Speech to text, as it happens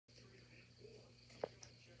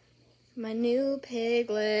My new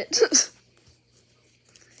piglet. So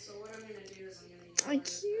what I'm gonna do is A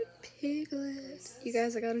cute piglet. You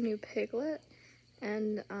guys, I got a new piglet,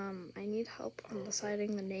 and I need help on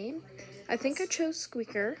deciding the name. I think I chose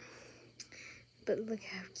Squeaker, but look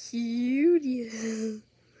how cute he is.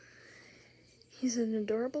 He's an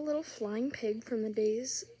adorable little flying pig from the day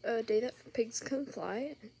that pigs can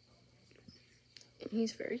fly, and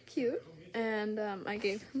he's very cute. And I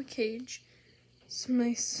gave him a cage, some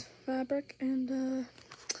nice fabric, and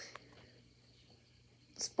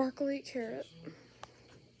sparkly carrot.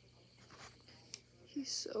 He's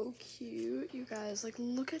so cute, you guys. Like,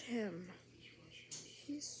 look at him.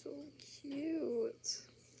 He's so cute.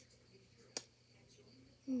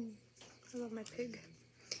 I love my pig,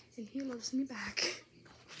 and he loves me back.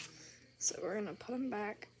 So we're gonna put him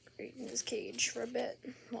back right in his cage for a bit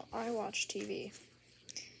while I watch TV.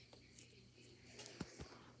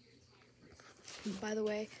 By the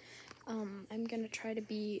way, I'm gonna try to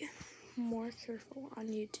be more careful on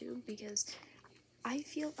YouTube because I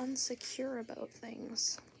feel insecure about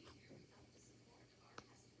things.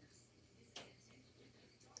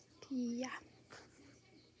 Yeah.